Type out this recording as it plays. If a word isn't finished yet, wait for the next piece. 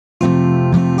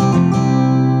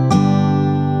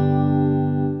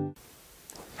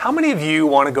How many of you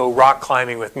want to go rock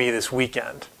climbing with me this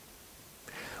weekend?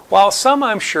 While some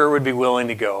I'm sure would be willing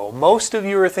to go, most of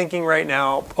you are thinking right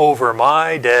now, over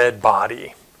my dead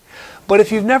body. But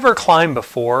if you've never climbed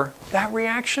before, that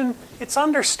reaction, it's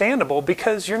understandable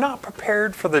because you're not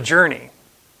prepared for the journey.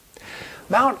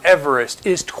 Mount Everest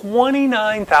is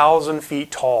 29,000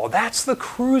 feet tall. That's the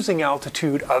cruising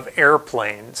altitude of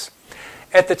airplanes.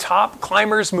 At the top,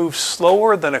 climbers move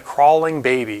slower than a crawling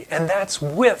baby, and that's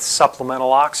with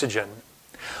supplemental oxygen.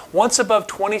 Once above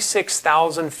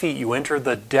 26,000 feet, you enter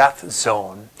the death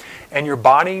zone, and your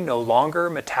body no longer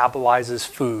metabolizes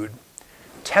food.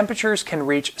 Temperatures can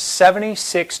reach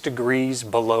 76 degrees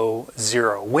below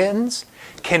zero. Winds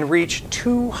can reach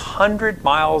 200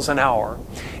 miles an hour.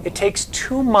 It takes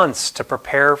 2 months to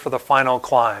prepare for the final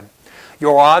climb.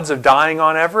 Your odds of dying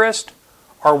on Everest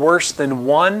are worse than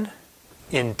 1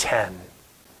 in 10.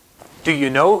 Do you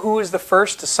know who was the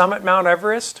first to summit Mount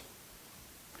Everest?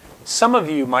 Some of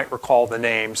you might recall the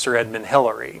name Sir Edmund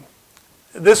Hillary.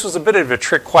 This was a bit of a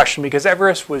trick question because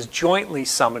Everest was jointly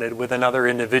summited with another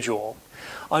individual.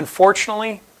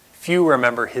 Unfortunately, few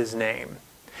remember his name.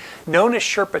 Known as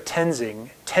Sherpa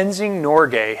Tenzing, Tenzing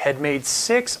Norgay had made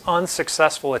 6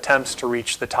 unsuccessful attempts to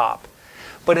reach the top.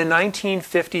 But in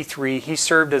 1953, he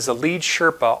served as a lead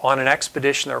Sherpa on an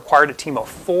expedition that required a team of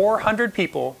 400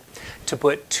 people to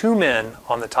put 2 men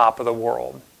on the top of the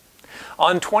world.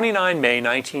 On 29 May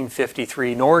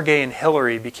 1953, Norgay and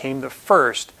Hillary became the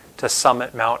first to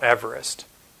summit Mount Everest.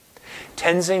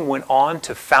 Tenzing went on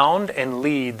to found and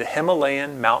lead the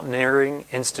Himalayan Mountaineering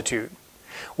Institute,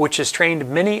 which has trained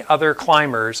many other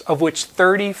climbers, of which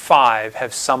 35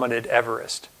 have summited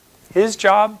Everest. His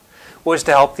job was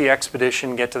to help the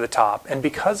expedition get to the top, and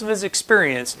because of his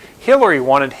experience, Hillary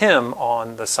wanted him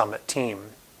on the summit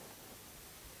team.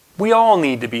 We all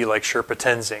need to be like Sherpa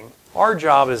Tenzing. Our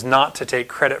job is not to take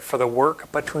credit for the work,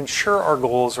 but to ensure our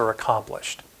goals are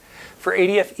accomplished. For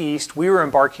ADF East, we were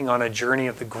embarking on a journey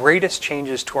of the greatest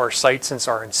changes to our site since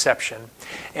our inception,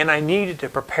 and I needed to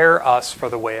prepare us for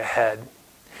the way ahead.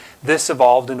 This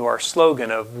evolved into our slogan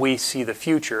of "We See the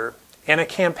Future," and a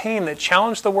campaign that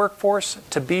challenged the workforce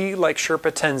to be like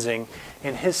Sherpa Tenzing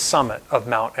in his summit of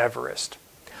Mount Everest.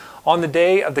 On the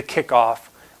day of the kickoff,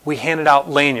 we handed out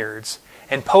lanyards,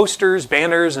 and posters,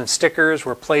 banners, and stickers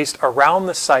were placed around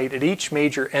the site at each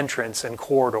major entrance and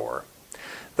corridor.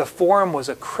 The forum was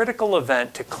a critical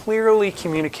event to clearly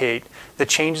communicate the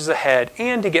changes ahead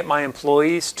and to get my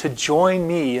employees to join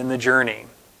me in the journey.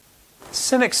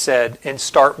 Cynics said, and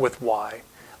start with why.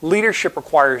 Leadership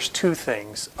requires 2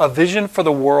 things: a vision for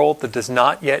the world that does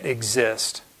not yet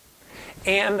exist,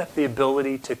 and the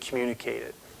ability to communicate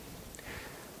it.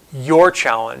 Your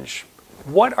challenge: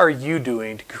 what are you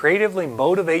doing to creatively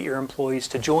motivate your employees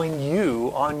to join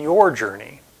you on your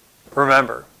journey?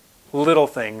 Remember, little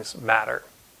things matter.